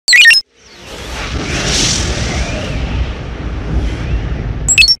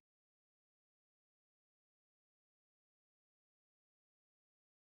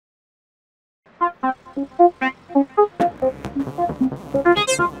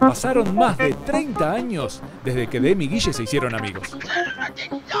Pasaron más de 30 años desde que Dem y Guille se hicieron amigos.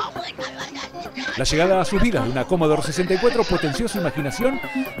 La llegada a sus vidas de una Commodore 64 potenció su imaginación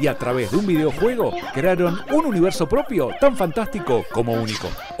y a través de un videojuego crearon un universo propio tan fantástico como único.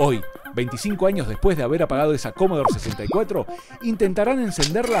 Hoy, 25 años después de haber apagado esa Commodore 64, intentarán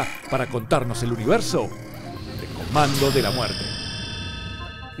encenderla para contarnos el universo de Comando de la Muerte.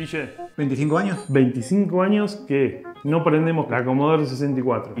 Guille, ¿25 años? 25 años que no prendemos la Commodore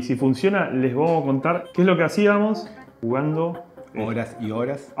 64. Y si funciona, les vamos a contar qué es lo que hacíamos jugando Horas y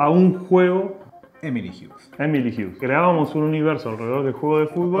horas. a un juego. Emily Hughes. Emily Hughes. Creábamos un universo alrededor del juego de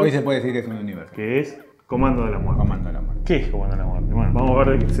fútbol. Hoy se puede decir que es un universo. Que es Comando de la Muerte. Comando de la Muerte. ¿Qué es Comando de la Muerte? Bueno, vamos a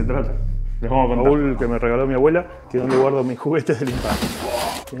ver de qué se trata. Les vamos a contar. Baúl que me regaló mi abuela, que es donde guardo mis juguetes del infancia.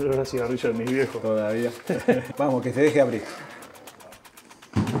 Tiene los cigarrillos de mis viejos. Todavía. Vamos, que se deje abrir.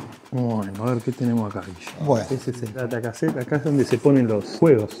 Bueno, a ver qué tenemos acá, Guille. Bueno. Ese es el datacassette, acá es donde se ponen los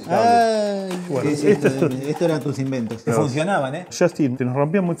juegos. Ay, Bueno, esto eran tus inventos. Que funcionaban, ¿eh? Justin, se nos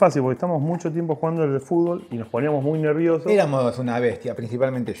rompía muy fácil porque estamos mucho tiempo jugando al de fútbol y nos poníamos muy nerviosos. Éramos una bestia,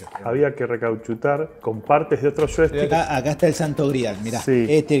 principalmente yo. Había que recauchutar con partes de otros joysticks. Acá está el santo grial, mirá. Sí.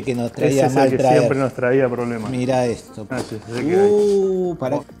 Este es el que nos traía Ese es mal el que traer. siempre nos traía problemas. Mirá esto. Sí, sé que hay.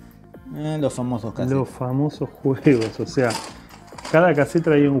 Para... los famosos cassettes. Los famosos juegos, o sea, cada cassette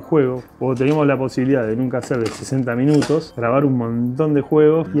traía un juego, o teníamos la posibilidad de en un cassette de 60 minutos grabar un montón de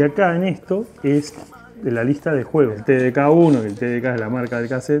juegos, y acá en esto es de la lista de juegos, el TDK1, que el TDK es la marca del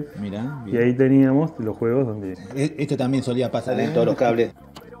cassette, Mirá, y ahí teníamos los juegos donde... Esto también solía pasar en todos los cables.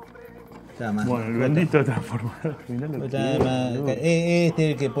 Bueno, el bendito transformador. Este es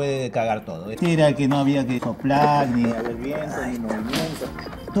el que puede cagar todo. Este era el que no había que soplar, ni haber viento, ni movimiento.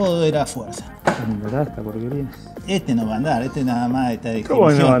 Todo era fuerza. ¿Andará esta porquería? Este no va a andar, este nada más está de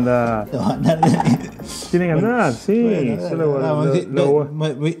 ¿Cómo ejecución. no va a andar? No va a andar. Tiene que andar, sí. Bueno, Solo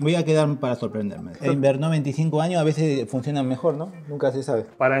voy a quedar para sorprenderme. Invernó 25 años, a veces funcionan mejor, ¿no? Nunca se sabe.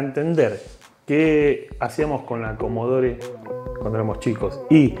 Para entender qué hacíamos con la Commodore cuando éramos chicos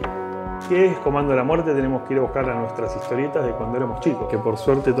y qué es Comando de la Muerte, tenemos que ir a buscar a nuestras historietas de cuando éramos chicos, que por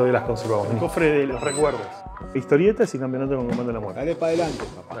suerte todavía las conservamos. El cofre de los recuerdos. Historietas y campeonato con Comando de la Muerte. Dale para adelante,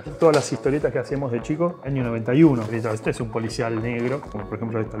 papá. Todas las historietas que hacíamos de chicos, año 91. Este es un policial negro, como por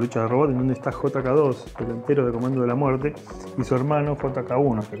ejemplo esta lucha de robot, en donde está JK2, el entero de Comando de la Muerte, y su hermano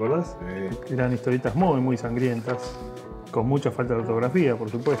JK1, ¿te acordás? Sí. Eran historietas muy sangrientas, con mucha falta de ortografía, por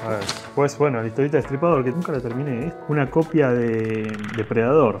supuesto. Pues bueno, la historieta de Destripador, que nunca la terminé, es una copia de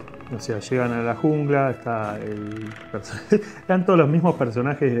Depredador. O sea, llegan a la jungla, está eran todos los mismos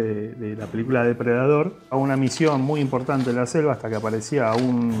personajes de la película Depredador. A una misión muy importante en la selva hasta que aparecía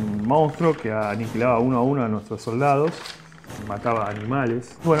un monstruo que aniquilaba uno a uno a nuestros soldados, mataba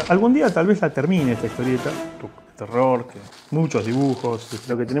animales. Bueno, algún día tal vez la termine esta historieta. Terror, muchos dibujos.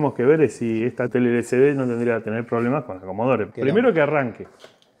 Lo que tenemos que ver es si esta tele LCD no tendría que tener problemas con la Commodore. Primero que arranque.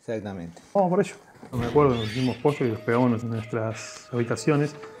 Exactamente. Vamos por ello. No me acuerdo, nos hicimos pollo y los pegamos en nuestras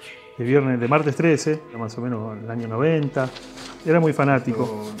habitaciones de martes 13, más o menos en el año 90. Era muy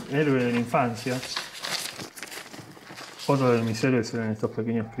fanático, héroe de la infancia. Otro de mis héroes eran estos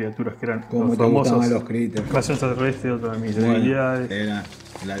pequeños criaturas que eran los famosos. Los critters. Invasión extraterrestre, otra de mis debilidades. Era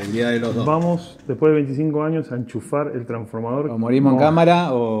la debilidad de los dos. Vamos, después de 25 años, a enchufar el transformador. O morimos en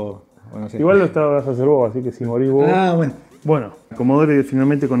cámara o no sé. Igual lo estabas a hacer vos, así que si morís vos... Ah, bueno. Bueno, la Commodore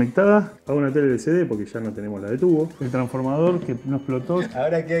finalmente conectada a una tele LCD porque ya no tenemos la de tubo. El transformador que no explotó.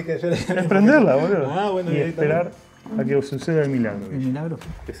 Ahora que hay que hacer... Es prenderla, boludo. Ah, bueno, y esperar a que suceda el milagro. ¿El milagro?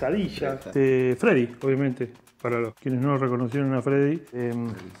 Pesadilla. Freddy, obviamente. Para los quienes no lo reconocieron a Freddy.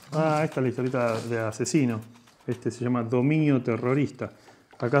 Esta es la historieta de Asesino. Este se llama Dominio Terrorista.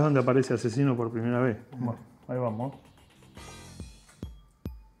 Acá es donde aparece Asesino por primera vez. Bueno, ahí vamos.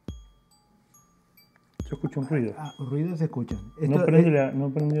 Yo escucho un ruido. Ruidos se escuchan. No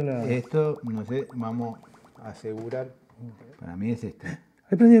prendió la... Esto, no sé, vamos a asegurar. Para mí es este.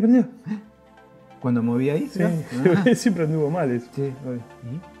 Ahí prendió. Cuando moví ahí, sí. Siempre anduvo mal eso. Sí.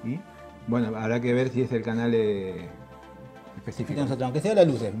 ¿Y? Bueno, habrá que ver si es el canal específico. Nosotros, aunque sea la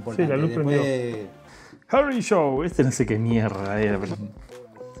luz es importante. Sí, la luz prendió. Harry Show. Este no sé qué mierda era. Pero...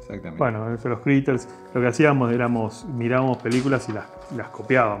 Exactamente. Bueno, los critters, lo que hacíamos mirábamos películas y las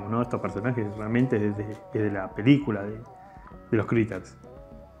copiábamos, ¿no? Estos personajes realmente desde la película de los critters.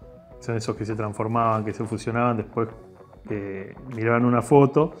 Son esos que se transformaban, que se fusionaban, después miraban una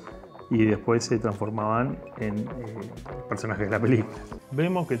foto y después se transformaban en personajes de la película.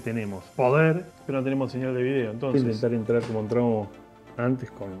 Vemos que tenemos poder, pero no tenemos señal de video, entonces intentar entrar como entramos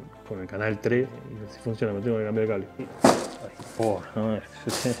antes con el canal 3 y así funciona, me tengo que cambiar de cable. No es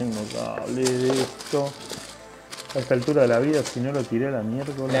que tengo cable de esto. A esta altura de la vida, si no lo tiré a la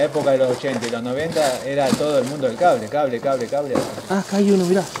mierda. En la época de los 80 y los 90 era todo el mundo del cable. Ah, acá hay uno,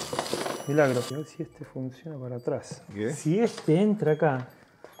 mirá. Milagro. A ver si este funciona para atrás. ¿Qué? Si este entra acá.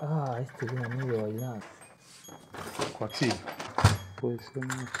 Ah, este tiene amigo bailando. Coaxil. Puede ser.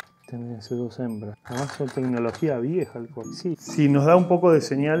 También hace 2 hembras. Además son tecnología vieja el coaxil. Si nos da un poco de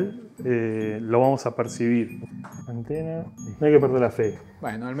señal, lo vamos a percibir. Antena. No hay que perder la fe.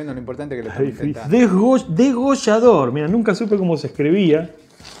 Bueno, al menos lo importante es que lo estamos intentando. Degollador. Mira, nunca supe cómo se escribía.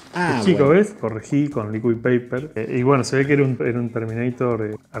 Chico, bueno. ¿ves? Corregí con liquid paper. Y bueno, se ve que era un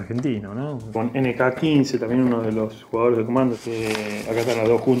Terminator argentino, ¿no? Con NK15, también uno de los jugadores de Comando. Acá están los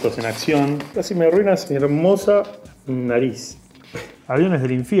dos juntos en acción. Casi me arruinas mi hermosa nariz. Aviones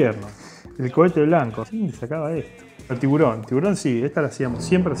del infierno. El cohete blanco. ¿Quién le sacaba esto? El tiburón. Tiburón sí, esta la hacíamos.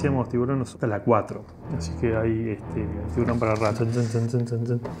 Siempre hacíamos tiburón hasta la 4. Así que hay tiburón para rato.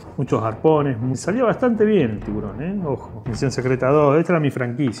 Muchos arpones. Salía bastante bien el tiburón, ¿eh? Ojo. Misión Secreta 2. Esta era mi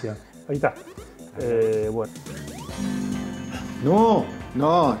franquicia. Ahí está. Bueno.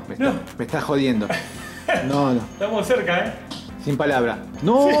 No, me está jodiendo. No. Estamos cerca, ¿eh? Sin palabra.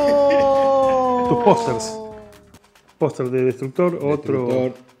 ¡No! Tus pósters. Póster de Destructor,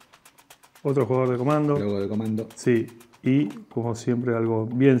 otro jugador de Comando. Luego de Comando. Sí, y como siempre algo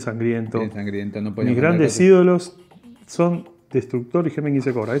bien sangriento. Bien sangriento, no Mis grandes ídolos son Destructor y Germen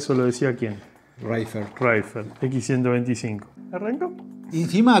 15 Cobra. Eso lo decía quién. Rifle X-125. ¿Arrancó? Y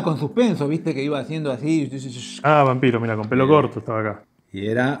encima con suspenso, viste que iba haciendo así. Ah, vampiro, mira, con pelo corto estaba acá. Y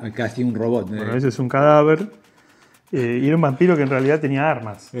era casi un robot. Bueno, ese es un cadáver. Y era un vampiro que en realidad tenía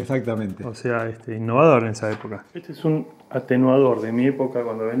armas. Exactamente. O sea, innovador en esa época. Este es un atenuador de mi época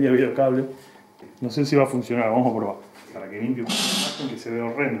cuando vendía videocable. No sé si va a funcionar, vamos a probar. Para que limpie un poco la imagen que se ve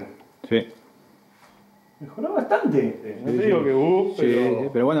horrendo. Sí. Mejoró bastante. No te digo que pero... Sí,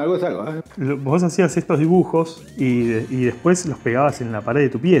 pero bueno, algo es algo. ¿Eh? Vos hacías estos dibujos y después los pegabas en la pared de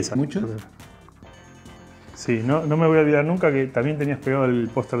tu pieza. ¿Muchos? Sí, no me voy a olvidar nunca que también tenías pegado el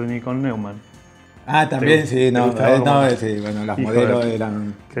póster de Nicole Neumann. Ah, también, sí, sí, bueno, las modelos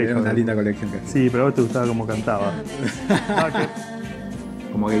eran una linda colección. Sí, pero a vos te gustaba cómo cantaba.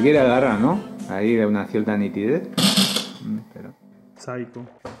 Como que quiere agarrar, ¿no? Ahí de una cierta nitidez. Pero... Psycho.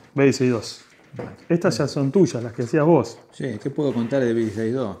 B62. Estas ya son tuyas, las que hacías vos. Sí, ¿qué puedo contar de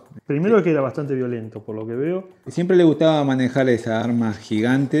B62? Primero que era bastante violento, por lo que veo. Siempre le gustaba manejar esa arma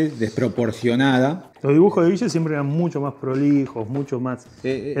gigante, desproporcionada. Los dibujos de Ville siempre eran mucho más prolijos, mucho más...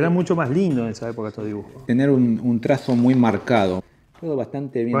 eran mucho más lindos en esa época estos dibujos. Tener un trazo muy marcado. Todo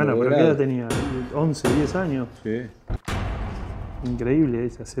bastante bien Bueno, logrado. pero ¿qué edad tenía? 11, 10 años. Sí. Increíble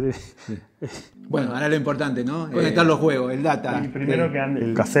esa serie. Sí. Bueno, ahora lo importante, ¿no? Conectar los juegos, el data. Y primero que ande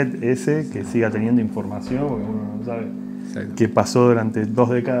el cassette ese, que siga teniendo información, porque uno no sabe qué pasó durante 2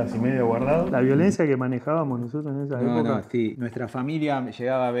 décadas y media guardado. La violencia que manejábamos nosotros en esa época. No, sí. Nuestra familia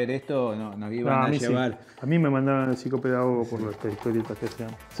llegaba a ver esto, nos iban a llevar. Sí. A mí me mandaban al psicopedagogo por las historietas que hacían.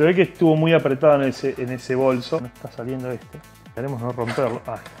 Se ve que estuvo muy apretado en ese bolso. No está saliendo este. Queremos no romperlo.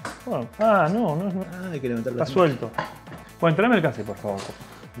 No. Hay que levantarlo. Está suelto. Bueno, tráeme el cassette, por favor.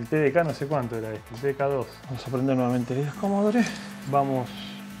 El TDK no sé cuánto era este, el TDK2. Vamos a prender nuevamente el commodore. Vamos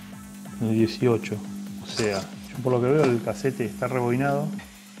en el 18. O sea, yo por lo que veo el cassette está rebobinado.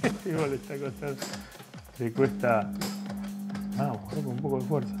 Igual está costando. Le cuesta... Vamos, con un poco de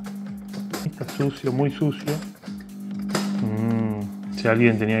fuerza. Está sucio, muy sucio. Si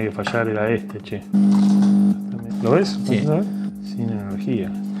alguien tenía que fallar era este, che. ¿Lo ves? Sí. ¿Lo ves? Sin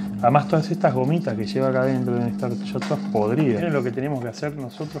energía. Además, todas estas gomitas que lleva acá adentro deben estar ya todas podridas. Miren lo que tenemos que hacer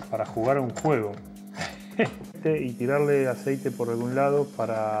nosotros para jugar a un juego. Y tirarle aceite por algún lado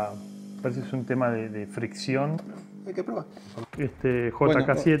para ver si es un tema de fricción. Hay que probar.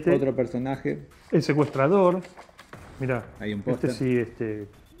 JK7. Bueno, otro personaje. El secuestrador. Mirá, hay un póster.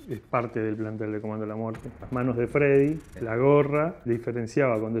 Es parte del plantel de Comando de la Muerte. Las manos de Freddy, la gorra,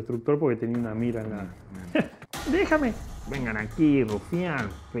 diferenciaba con Destructor porque tenía una mira en la... ¡Déjame! Vengan aquí, rufián,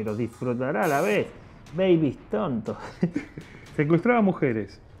 pero disfrutará a la vez. Babies tontos. Secuestraba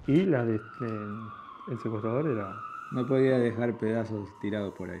mujeres y el secuestrador era... No podía dejar pedazos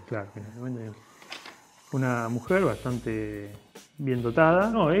tirados por ahí. Claro, una mujer bastante bien dotada.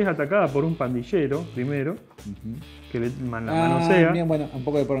 No, es atacada por un pandillero primero, que le manosea. Bien, bueno, un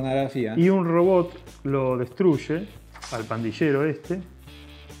poco de pornografía. Y un robot lo destruye al pandillero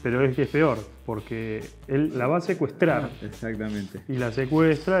pero es que es peor, porque él la va a secuestrar. Exactamente. Y la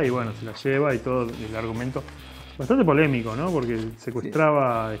secuestra y bueno, se la lleva y todo el argumento Bastante polémico, ¿no? Porque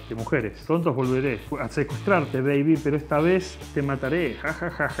secuestraba mujeres. Pronto volveré a secuestrarte, baby, pero esta vez te mataré. Ja, ja,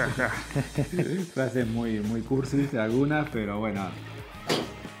 ja, ja, ja. Frases muy cursis algunas, pero bueno.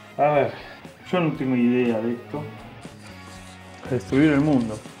 A ver, yo no tengo idea de esto. Destruir el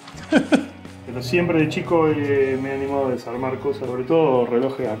mundo. Pero siempre de chico me he animado a desarmar cosas, sobre todo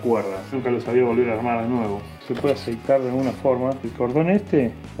relojes a cuerda. Nunca los sabía volver a armar de nuevo. Se puede aceitar de alguna forma. El cordón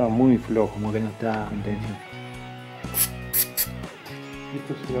está muy flojo. Como que no está en tensión.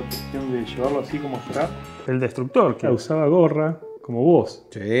 Esto será cuestión de llevarlo así como está. El destructor, que usaba gorra, como vos.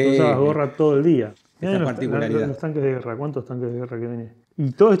 Sí. Usabas gorra todo el día. Esa particularidad. Los tanques de guerra, ¿cuántos tanques de guerra que tenés?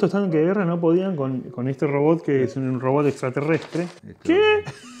 Y todos estos tanques de guerra no podían con este robot que es un robot extraterrestre. ¿Qué?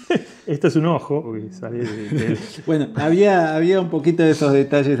 Esto es un ojo. Porque sale Bueno, había un poquito de esos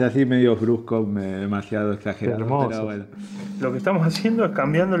detalles así medio bruscos, demasiado exagerados. Hermoso. Pero bueno. Lo que estamos haciendo es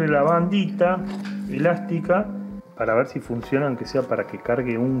cambiándole la bandita elástica para ver si funciona, aunque sea para que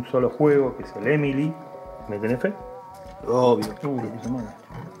cargue un solo juego, que es el Emily. ¿Me tenés fe? Obvio. Lo puse mal.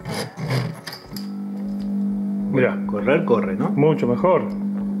 Mirá, Corre, ¿no? mucho mejor.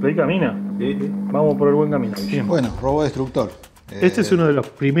 Play camina. Sí. Vamos por el buen camino. Bien. Bueno, robot destructor. Este es uno de los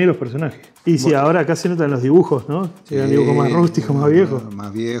primeros personajes. Y sí, ahora acá se notan los dibujos, ¿no? Eran dibujos más rústicos, más viejos.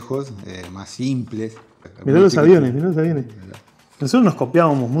 Más viejos, más simples. Mirá los aviones, mirá los aviones. Nosotros nos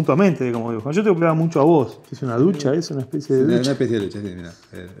copiábamos mutuamente de cómo dibujamos. Yo te copiaba mucho a vos. Es una ducha, es una especie de Una ducha. especie de lucha, sí, mira.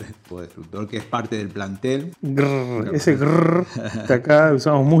 El robot destructor que es parte del plantel. Grrr, ese grrr de acá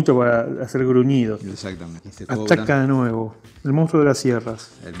usamos mucho para hacer gruñidos. Exactamente. Y se Ataca cobra de nuevo. El monstruo de las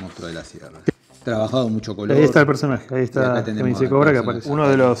sierras. el monstruo de la sierra. Trabajado mucho color. Ahí está el personaje, ahí Y está acá tenemos se al cobra que personaje. aparece. Uno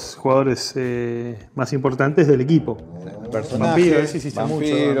de los jugadores más importantes del equipo. Vampiro, ese hiciste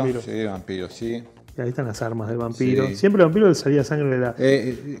mucho de vampiro. Sí, vampiro, sí. Y ahí están las armas del vampiro. Sí. Siempre el vampiro le salía sangre de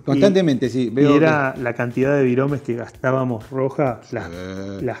la... Constantemente, sí. Y era la cantidad de viromes que gastábamos roja,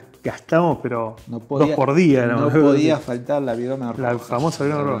 las gastábamos, pero no podía, 2 por día. No podía faltar la viroma roja. La famosa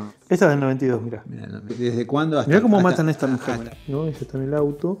viroma roja. Esta es del 92, mirá. ¿Desde cuándo hasta? Mirá cómo hasta, matan a esta mujer. ¿No? Ella está en el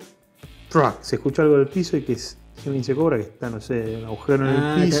auto. Se escucha algo del piso y que es un se cobra que está, no sé, un agujero en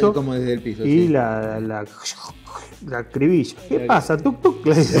el piso. Como desde el piso. Y sí. la acribilla. ¿Qué pasa? Tuk tuk.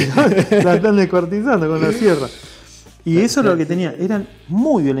 La están descuartizando con la sierra. Y eso es lo que tenía. Eran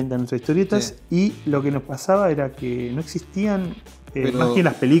muy violentas nuestras historietas. Sí. Y lo que nos pasaba era que no existían Pero- más que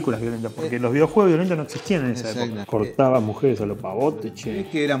las películas violentas. Porque los videojuegos violentos no existían en esa Exacto. época. Cortaban mujeres a los pavotes, che. Es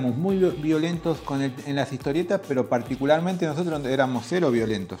que éramos muy violentos en las historietas, pero particularmente nosotros éramos cero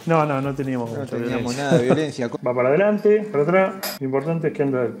violentos. No teníamos No mucha teníamos violencia. nada de violencia. Va para adelante, para atrás. Lo importante es que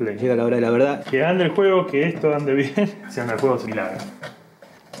anda el play. Llega la hora de la verdad. Que ande el juego, que esto ande bien. Si anda el juego, se milagro.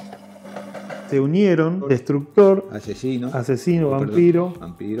 Se unieron Destructor, Asesino. Asesino, Perdón, Vampiro,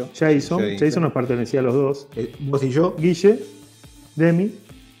 Vampiro. Jason. Jason nos pertenecía a los dos. Vos y yo. Guille, Demi,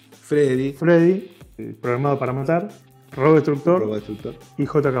 Freddy. Freddy, programado para matar, Robot Destructor Robot destructor. y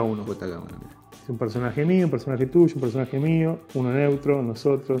JK1. JK, bueno, mira. Es un personaje mío, un personaje tuyo, un personaje mío, uno neutro,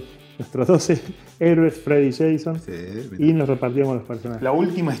 nosotros, nuestros 12 héroes, Freddy y Jason. Sí, Y nos repartíamos los personajes. La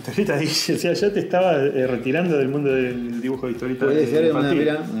última historieta de Guille, o sea, ya te estaba retirando del mundo del dibujo de historieta. Puede ser una, infantil.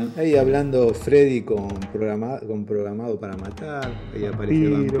 mira, ahí hablando Freddy con programado para matar, ahí aparece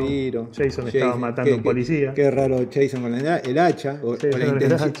el vampiro. Jason estaba matando a un policía. Qué raro Jason con el hacha,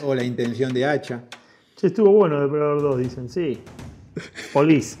 o la intención de hacha. Che, estuvo bueno Depredador 2, dicen, sí.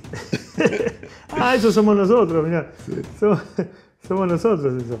 Police. Eso somos nosotros, mirá. Somos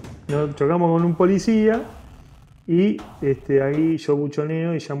nosotros eso. Nos chocamos con un policía y ahí yo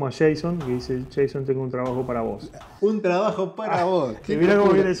buchoneo y llamo a Jason y dice, Jason, tengo un trabajo para vos. Un trabajo para vos. Y mirá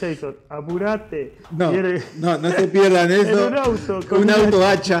cómo viene Jason. Apurate. No, Viene no se pierdan eso. en un auto. Un auto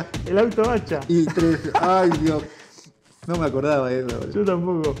hacha. El auto hacha. Y tres. Ay, Dios. No me acordaba de eso. Yo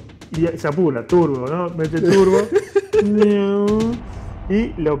tampoco. Y se apura, turbo, ¿no? Mete turbo.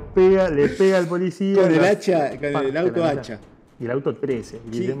 Y le pega al policía. Con el hacha, con el auto hacha. Y el auto 13.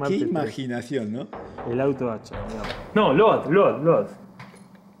 Qué imaginación, ¿no? El auto hacha. No, Load.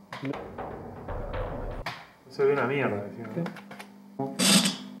 Se ve una mierda.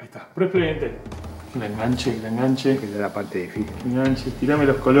 Ahí está. Pro expediente. El enganche. Que es la parte difícil. Enganche. Tirame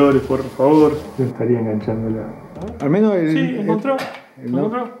los colores, por favor. Yo estaría enganchándola. Al menos el. Sí, encontró. no.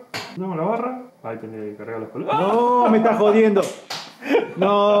 ¿Encontró? Damos la barra. Ahí tendría que cargar los colores. No, me estás jodiendo.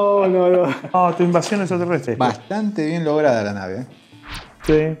 No. No, tu invasión extraterrestre. Bastante bien lograda la nave, ¿eh?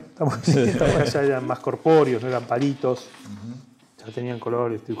 Sí, estamos ya eran más corpóreos, no eran palitos. Ya tenían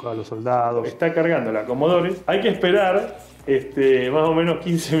colores, dibujaban los soldados. Está cargando la Commodore. Hay que esperar más o menos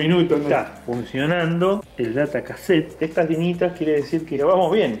 15 minutos. Está funcionando el datacassette. Estas linitas quiere decir que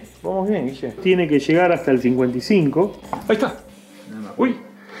vamos bien, Guille. Tiene que llegar hasta el 55. Ahí está. Uy,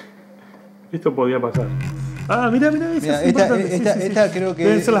 esto podía pasar. Ah, mirá, esta creo que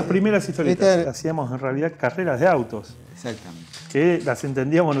deben ser las primeras historietas. Hacíamos en realidad carreras de autos. Exactamente. Que las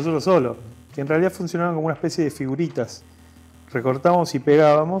entendíamos nosotros solos. Que en realidad funcionaban como una especie de figuritas. Recortábamos y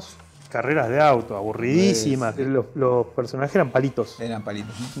pegábamos carreras de auto, aburridísimas. Los personajes eran palitos. Eran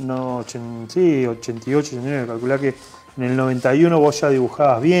palitos, ¿no? Sí, 88, 89. Calculá que en el 91 vos ya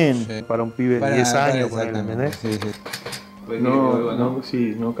dibujabas bien para un pibe de 10 años. ¿Entendés?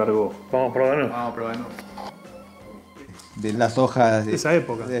 Sí. No cargó. Vamos a probarnos. De las hojas de esa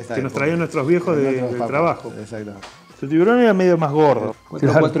época, que nos traían nuestros viejos del trabajo. Exacto. Su tiburón era medio más gordo.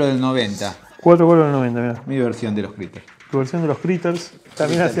 4 del 90. 4 del 90, mirá. Mi versión de los Critters. Tu versión de los Critters.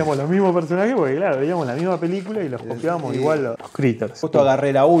 También hacíamos los mismos personajes porque, claro, veíamos la misma película y los copiábamos igual los Critters. Justo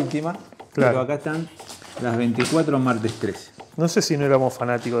agarré la última, claro. Pero acá están las 24 martes 13. No sé si no éramos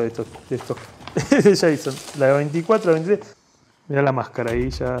fanáticos de estos de Jason. La de 24, 23. Mirá la máscara ahí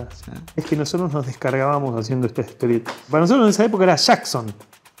ya. Es que nosotros nos descargábamos haciendo esta historieta. Para nosotros en esa época era Jackson.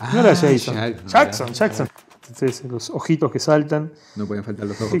 No era Jason. Jackson. Entonces, los ojitos que saltan. No pueden faltar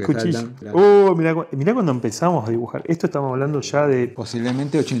los ojos que saltan. Mirá cuando empezamos a dibujar. Esto estamos hablando ya de...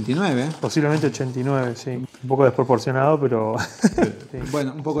 Posiblemente 89. Posiblemente 89, sí. Un poco desproporcionado, pero... sí.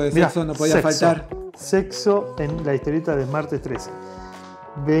 Bueno, un poco de sexo no podía faltar. Sexo en la historieta de martes 13.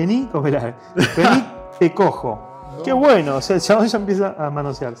 Vení, te cojo. Qué bueno, o sea, el chabón ya empieza a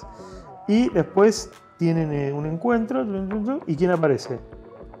manosearse. Y después tienen un encuentro. ¿Y quién aparece?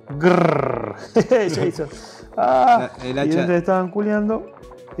 Grrrr. Jason. El y hacha. entonces estaban culeando.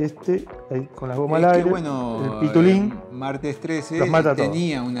 Ahí, con las gomas al aire. Bueno, el pitulín. Martes 13 los mata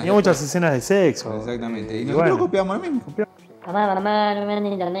tenía muchas escenas de sexo. Exactamente. Y nosotros copiamos lo mismo. Mamá, no me dan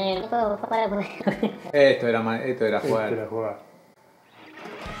internet. Esto era jugar.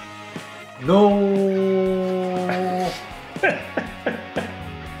 No.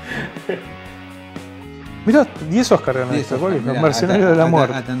 Mirá, 10 Oscar ganó esta, los mercenarios de la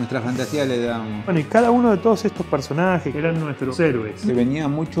muerte. Hasta nuestra fantasía le damos. Bueno, y cada uno de todos estos personajes eran nuestros héroes. Se venía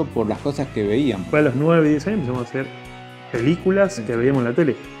mucho por las cosas que veíamos. Fue a los 9, 10 años empezamos a hacer películas que veíamos en la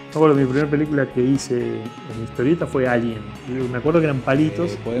tele. Me acuerdo, mi primera película que hice en historieta fue Alien. Me acuerdo que eran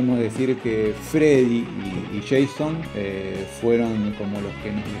palitos. Podemos decir que Freddy y Jason fueron como los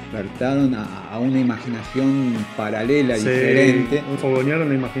que nos despertaron a una imaginación paralela, diferente. Fogonearon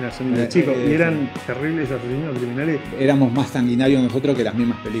la imaginación de los chicos. Y eran terribles asesinos criminales. Éramos más sanguinarios nosotros que las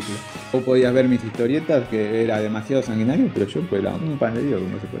mismas películas. Vos podías ver mis historietas, que era demasiado sanguinario, pero yo pues era un pan de Dios,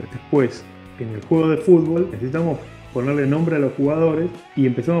 como se puede decir. Después, en el juego de fútbol, necesitamos ponerle nombre a los jugadores y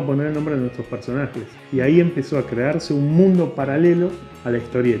empezamos a poner el nombre a nuestros personajes. Y ahí empezó a crearse un mundo paralelo a la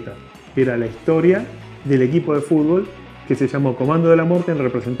historieta. Era la historia del equipo de fútbol que se llamó Comando de la Muerte en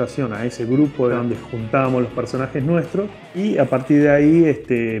representación a ese grupo de donde juntábamos los personajes nuestros. Y a partir de ahí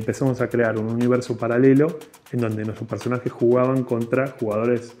empezamos a crear un universo paralelo en donde nuestros personajes jugaban contra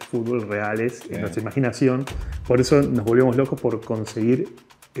jugadores de fútbol reales en nuestra imaginación. Por eso nos volvíamos locos por conseguir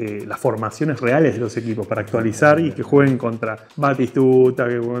las formaciones reales de los equipos para actualizar y que jueguen contra Batistuta,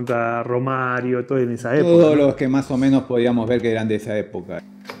 que contra Romario, todo en esa época. Todos los que más o menos podíamos ver que eran de esa época.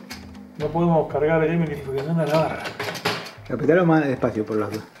 No podemos cargar el email porque no anda la barra. Apretalo más despacio por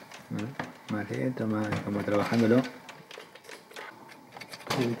las dos. Más lento, más como trabajándolo.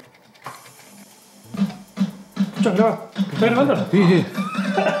 ¿Estás grabando? Sí.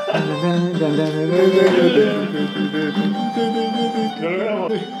 Lo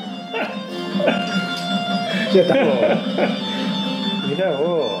logramos. Ya está. Mirá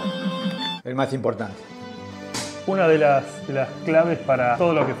vos. El más importante. Una de las claves para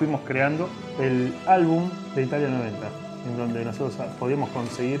todo lo que fuimos creando, el álbum de Italia 90, en donde nosotros podíamos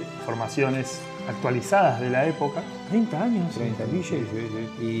conseguir formaciones actualizadas de la época. 30 años. 30 años.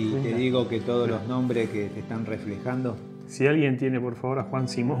 Y te digo que todos los nombres que te están reflejando. Si alguien tiene, por favor, a Juan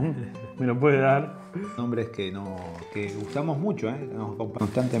Simón, me lo puede dar. Nombres que usamos mucho, nos acompañan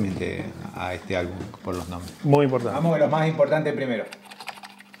constantemente a este álbum por los nombres. Muy importante. Vamos a los más importantes primero.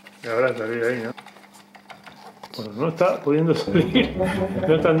 Habrá salido ahí, ¿no? Bueno, no está pudiendo salir,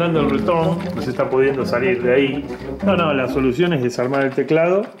 no están dando el retorno, no se está pudiendo salir de ahí. No, la solución es desarmar el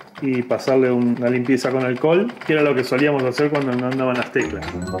teclado y pasarle una limpieza con alcohol, que era lo que solíamos hacer cuando no andaban las teclas,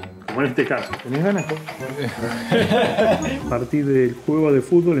 como en este caso. ¿Tenés ganas? A partir del juego de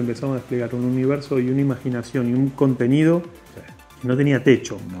fútbol empezamos a desplegar un universo y una imaginación y un contenido no tenía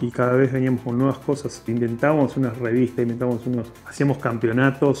techo. Y cada vez veníamos con nuevas cosas. Inventábamos unas revistas, hacíamos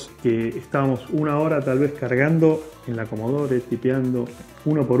campeonatos que estábamos una hora tal vez cargando en la commodore, tipeando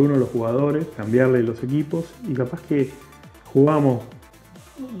uno por uno los jugadores, cambiarle los equipos, y capaz que jugábamos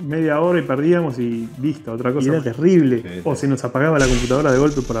media hora y perdíamos y listo, otra cosa. Y era terrible. Sí. O se nos apagaba la computadora de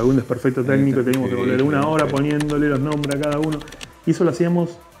golpe por algún desperfecto técnico y teníamos que volver una hora poniéndole los nombres a cada uno. Y eso lo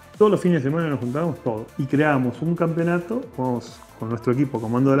hacíamos todos los fines de semana, nos juntábamos todos y creábamos un campeonato, jugábamos con nuestro equipo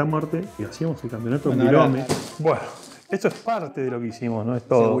Comando de la Muerte y hacíamos el campeonato en Virome. Bueno, esto es parte de lo que hicimos, no es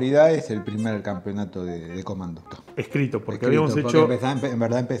todo. Seguridad es el primer campeonato de Comando. Escrito, porque habíamos hecho... En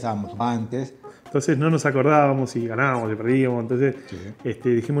verdad empezamos antes. Entonces no nos acordábamos si ganábamos, si perdíamos. Entonces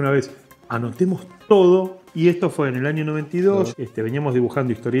dijimos una vez, anotemos todo. Y esto fue en el año 92. Veníamos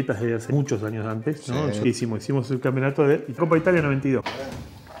dibujando historietas desde hace muchos años antes, ¿no? Sí. Hicimos el campeonato de Copa Italia 92.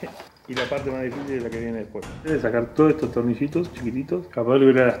 Y la parte más difícil es la que viene después. Es sacar todos estos tornillitos chiquititos para poder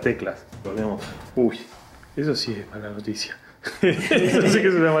liberar las teclas. Volvemos. Uy, eso sí es mala noticia. Eso sí que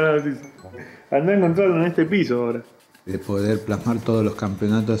es una mala noticia. Andá a encontrarlo en este piso ahora. De poder plasmar todos los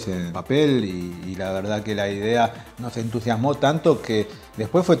campeonatos en papel y la verdad que la idea nos entusiasmó tanto que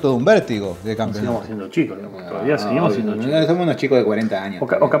después fue todo un vértigo de campeonato. Seguimos siendo chicos, digamos. Todavía seguimos siendo chicos. Somos unos chicos de 40 años.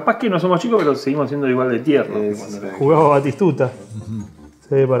 O capaz que no somos chicos, pero seguimos siendo igual de tiernos. Jugaba Batistuta,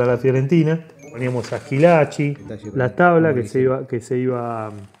 se ve para la Fiorentina. Poníamos a Gilachi, la tabla que se iba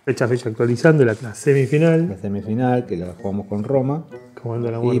fecha a fecha actualizando, la semifinal. La semifinal, que la jugamos con Roma.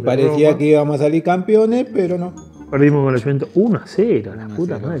 Comando la Muerte, y parecía Roma, que íbamos a salir campeones, pero no. Perdimos con el Juventus 1-0, la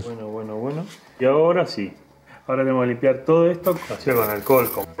puta madre. Bueno. Y ahora sí. Ahora tenemos que limpiar todo esto. Lo hacía con alcohol.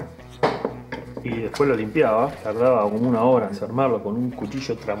 Y después lo limpiaba. Tardaba como una hora en desarmarlo con un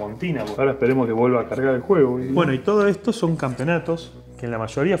cuchillo tramontina. Ahora esperemos que vuelva a cargar el juego. Bueno, y todo esto son campeonatos que en la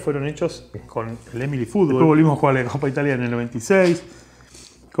mayoría fueron hechos con el Emily Fútbol. Después volvimos a jugar la Copa Italia en el 96.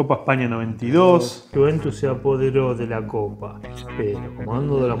 Copa España 92. Juventus se apoderó de la Copa, pero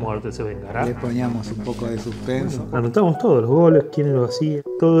Comando de la Muerte se vengará. Le poníamos un poco de suspenso. Bueno, anotamos todos los goles, quiénes lo hacían.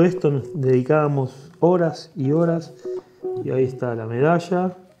 Todo esto nos dedicábamos horas y horas. Y ahí está la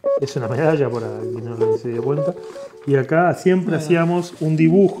medalla. Es una medalla para quien no se dio cuenta. Y acá siempre hacíamos un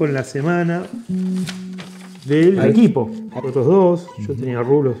dibujo en la semana del equipo. Otros dos, yo tenía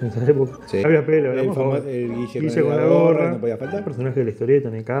rulos en esa época. Sí. Había pelo, el Guille con la gorra, no podía faltar. Personajes de la historieta,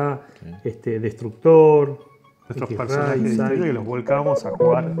 NK, Destructor, nuestros personajes que los volcábamos a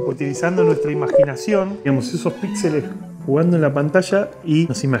jugar utilizando nuestra imaginación. Digamos, esos píxeles jugando en la pantalla y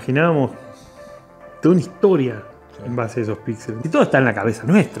nos imaginábamos toda una historia en base a esos píxeles. Y todo está en la cabeza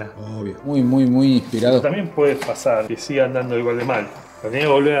nuestra. Obvio. Muy inspirado. También puede pasar que siga andando igual de mal. Lo tenía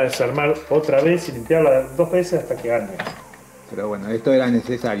que volver a desarmar otra vez y limpiarla 2 veces hasta que ande. Pero bueno, esto era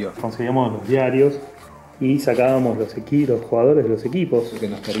necesario. Conseguíamos los diarios y sacábamos los jugadores de los equipos. Porque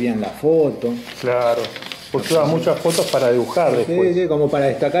nos perdían la foto. Claro. Porque usaba muchas fotos para dibujar después. Sí, como para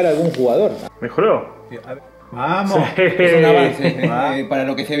destacar a algún jugador. ¿Mejoró? Sí, vamos. Sí. Es un avance para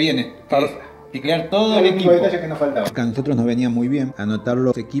lo que se viene. Teclear todo el equipo. Detalle que nos faltaba. A nosotros nos venía muy bien anotar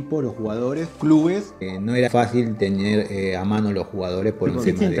los equipos, los jugadores, clubes. No era fácil tener a mano los jugadores por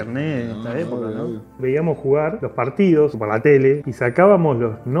encima de internet en esta época, ¿no? Veíamos jugar los partidos por la tele y sacábamos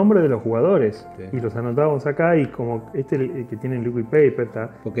los nombres de los jugadores y los anotábamos acá y como el que tiene el liquid paper está.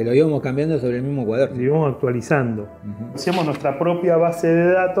 Porque lo íbamos cambiando sobre el mismo cuaderno. Lo íbamos actualizando. Hacíamos nuestra propia base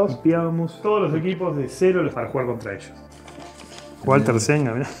de datos, limpiábamos todos los equipos de cero para jugar contra ellos. Walter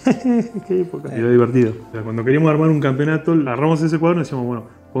Senga, mirá, qué época. Era divertido. O sea, cuando queríamos armar un campeonato, agarramos ese cuadro y decíamos, bueno,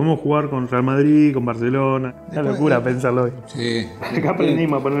 podemos jugar con Real Madrid, con Barcelona. Una locura pensarlo hoy. Sí. Acá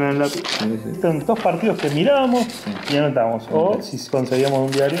aprendimos a poner en el lápiz. Están 2 partidos que mirábamos y anotábamos. O si conseguíamos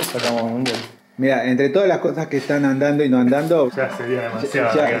un diario, sacábamos un diario. Mira, entre todas las cosas que están andando y no andando, ya sería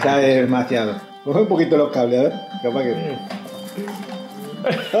demasiado. Ya es demasiado. Coge un poquito los cables, a ver. Capaz que.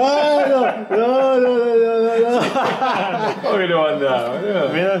 ¡Ah, no! ¿Cómo que lo mandaba?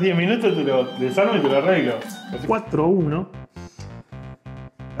 Me das 10 minutos, te lo desarmo y te lo arreglo. 4-1.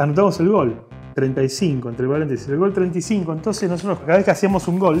 Anotamos el gol. 35, entre paréntesis. El gol 35. Entonces nosotros cada vez que hacíamos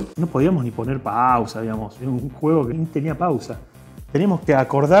un gol, no podíamos ni poner pausa, digamos. Era un juego que no tenía pausa. Teníamos que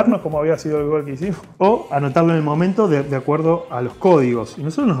acordarnos cómo había sido el gol que hicimos o anotarlo en el momento de acuerdo a los códigos. Y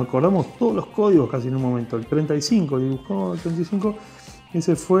nosotros nos acordamos todos los códigos casi en un momento. El 35, dibujó el 35.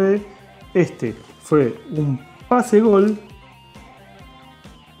 Ese fue un pase gol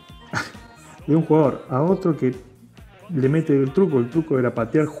de un jugador a otro que le mete el truco era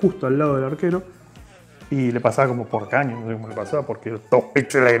patear justo al lado del arquero y le pasaba como por caño, no sé cómo le pasaba porque dos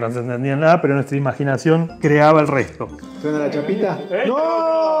píxeles que no se entendían nada, pero nuestra imaginación creaba el resto. ¿Suena la chapita?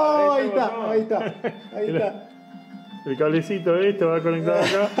 ¡No! Ahí está. El cablecito este va conectado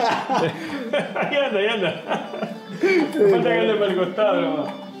acá. Ahí anda. Me falta que ande para el costado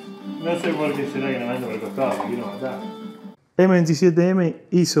nomás. No sé por qué será que no me anda para el costado, me quiero matar. M27M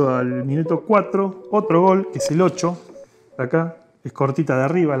hizo al minuto 4 otro gol, que es el 8. Acá es cortita de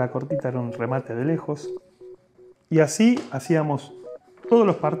arriba, la cortita era un remate de lejos. Y así hacíamos todos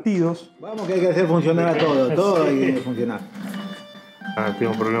los partidos. Vamos que hay que hacer funcionar a todo hay que funcionar.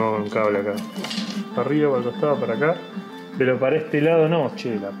 Tengo un problema con un cable acá. Para arriba, para el costado, para acá. Pero para este lado no,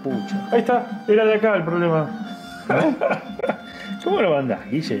 che, la pucha. Ahí está, era de acá el problema. ¿Cómo lo mandás,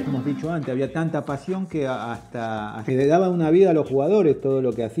 Guille? Hemos dicho antes, había tanta pasión que hasta le daba una vida a los jugadores, todo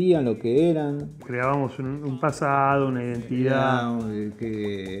lo que hacían, lo que eran. Creábamos un pasado, una identidad.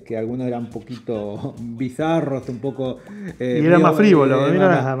 Que algunos eran un poquito bizarros, un poco... y era más frívolo, mira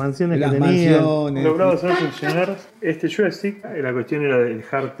las mansiones que tenían. Mansiones. Logrado hacer funcionar este joystick. La cuestión era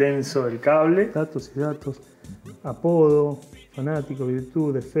dejar tenso el cable. Datos y datos. Apodo. Fanático,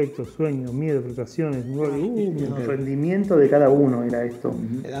 virtud, defectos, sueños, miedo, frustraciones, el rendimiento de cada uno era esto.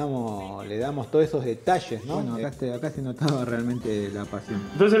 Le damos todos esos detalles, ¿no? Bueno, acá se notaba realmente la pasión.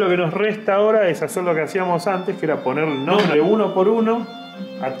 Entonces lo que nos resta ahora es hacer lo que hacíamos antes, que era poner el nombre uno por uno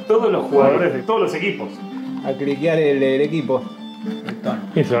a todos los jugadores de todos los equipos. A cliquear el equipo.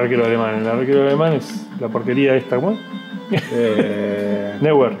 Es el arquero alemán. El arquero alemán es la porquería esta, ¿cómo?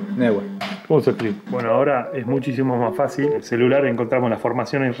 Neuer. ¿Cómo se escribe? Bueno, ahora es muchísimo más fácil. El celular encontramos las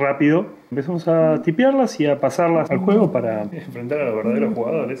formaciones rápido. Empezamos a tipearlas y a pasarlas al juego para enfrentar a los verdaderos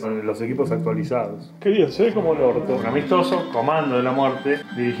jugadores con los equipos actualizados. Querido, se ve como el orto. Un amistoso, Comando de la Muerte,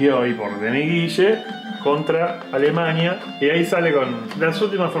 dirigido ahí por Denis Guille contra Alemania. Y ahí sale con las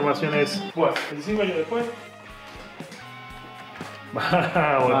últimas formaciones. Pues, 25 años después.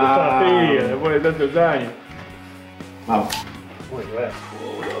 Vamos, después de tantos años. Vamos.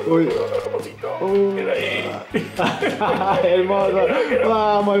 Hermoso.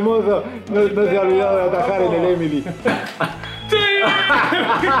 Vamos, hermoso. No se ha olvidado de atajar en el Emily.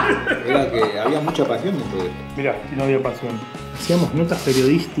 Era que había mucha pasión en todo esto. Mirá, si no había pasión. Hacíamos notas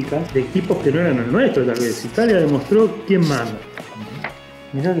periodísticas de equipos que no eran los nuestros, tal vez. Italia demostró quién manda.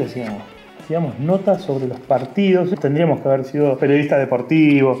 Mirá lo que hacíamos. Hacíamos notas sobre los partidos. Tendríamos que haber sido periodistas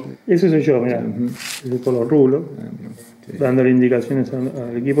deportivos. Eso soy yo, mirá. El color rulo. Sí. Dándole indicaciones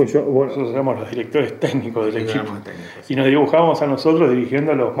al equipo. Nosotros éramos los directores técnicos del equipo. Y nos dibujamos a nosotros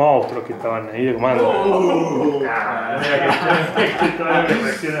dirigiendo a los monstruos que estaban ahí de comando.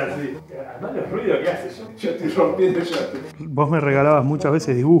 Yo estoy rompiendo ya. Vos me regalabas muchas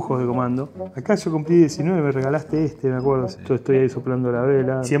veces dibujos de comando. Acá yo cumplí 19, me regalaste este, me acuerdo. Yo estoy ahí soplando la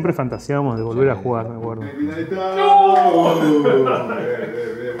vela. Siempre fantaseábamos de volver a jugar, me acuerdo.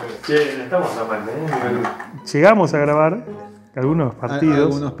 Llegamos a grabar algunos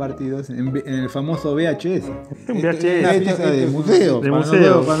partidos. En el famoso VHS. Un VHS. Una pieza de museo.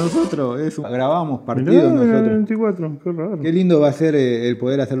 Para nosotros. Grabamos partidos nosotros. 24, qué raro. Qué lindo va a ser el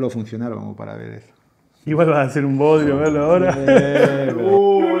poder hacerlo funcionar, vamos, para ver eso. Igual vas a hacer un bodrio, verlo ahora.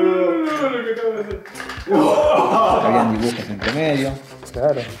 Habían dibujos entre medio.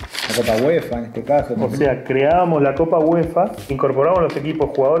 Claro. La Copa UEFA en este caso. O sea, creábamos la Copa UEFA, incorporamos los equipos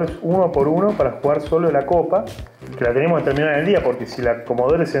jugadores uno por uno para jugar solo la Copa, que la teníamos que terminar en el día porque si la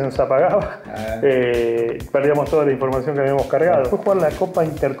commodore se nos apagaba, perdíamos toda la información que habíamos cargado. Después jugar la Copa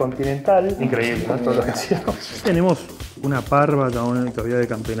Intercontinental, increíble, ¿no? Todo lo que hacíamos. Tenemos una parva todavía de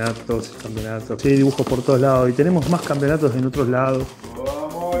campeonatos, sí, dibujos por todos lados y tenemos más campeonatos en otros lados.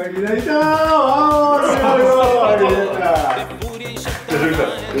 ¡Vamos, Aguilarita! ¡Vamos!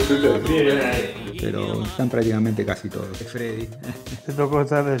 Pero están prácticamente casi todos. Freddy. Te tocó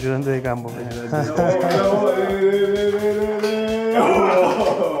estar de ayudante de campo.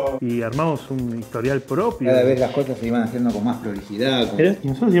 Y armamos un historial propio. Cada vez las cosas se iban haciendo con más prolijidad. Y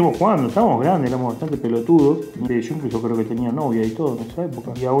nosotros íbamos jugando, estábamos grandes, éramos bastante pelotudos. Yo incluso creo que tenía novia y todo en esa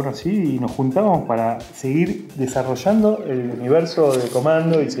época. Y aún así nos juntábamos para seguir desarrollando el universo de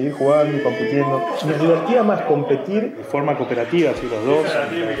Comando y seguir jugando y compitiendo. Nos divertía más competir de forma cooperativa, así los dos.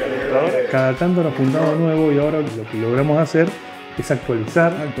 Cada tanto nos juntamos de nuevo y ahora lo que logramos hacer es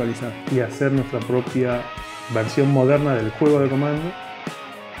actualizar y hacer nuestra propia versión moderna del juego de Comando.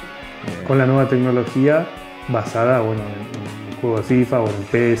 Con la nueva tecnología basada en el juego de FIFA o en el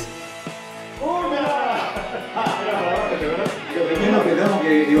PES.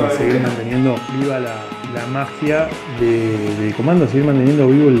 Seguir manteniendo viva la magia de Comando, seguir manteniendo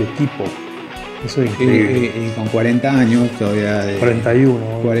vivo el equipo. Eso es increíble. Y con 40 años todavía. 41.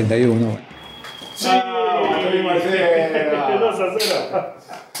 41. ¡Sí! 2-0.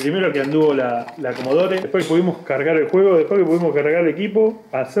 Primero que anduvo la Commodore, después que pudimos cargar el juego, después que pudimos cargar el equipo,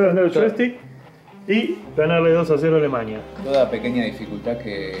 hacer andar el joystick y ganarle 2-0 a Alemania. Toda pequeña dificultad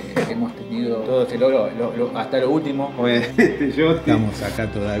que hemos tenido, todo se logró, hasta lo último. Estamos acá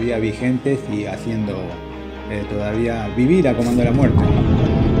todavía vigentes y haciendo todavía vivir a Comando de la Muerte.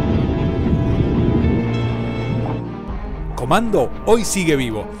 Comando hoy sigue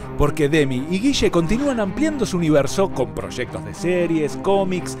vivo, porque Demi y Guille continúan ampliando su universo con proyectos de series,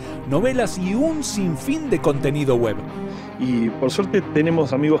 cómics, novelas y un sinfín de contenido web. Y por suerte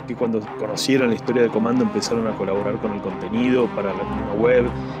tenemos amigos que cuando conocieron la historia de Comando empezaron a colaborar con el contenido para la página web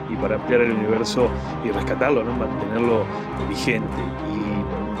y para ampliar el universo y rescatarlo, ¿no? Mantenerlo vigente.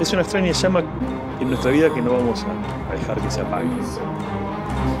 Y es una extraña llama en nuestra vida que no vamos a dejar que se apague.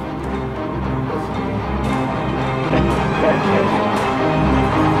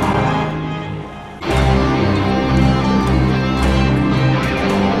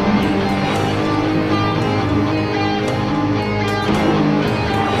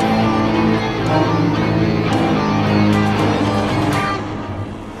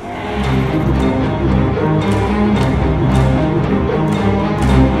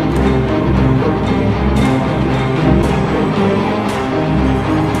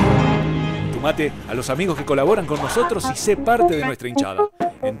 Sumate a los amigos que colaboran con nosotros y sé parte de nuestra hinchada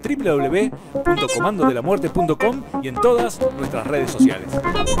en www.comandodelamuerte.com y en todas nuestras redes sociales.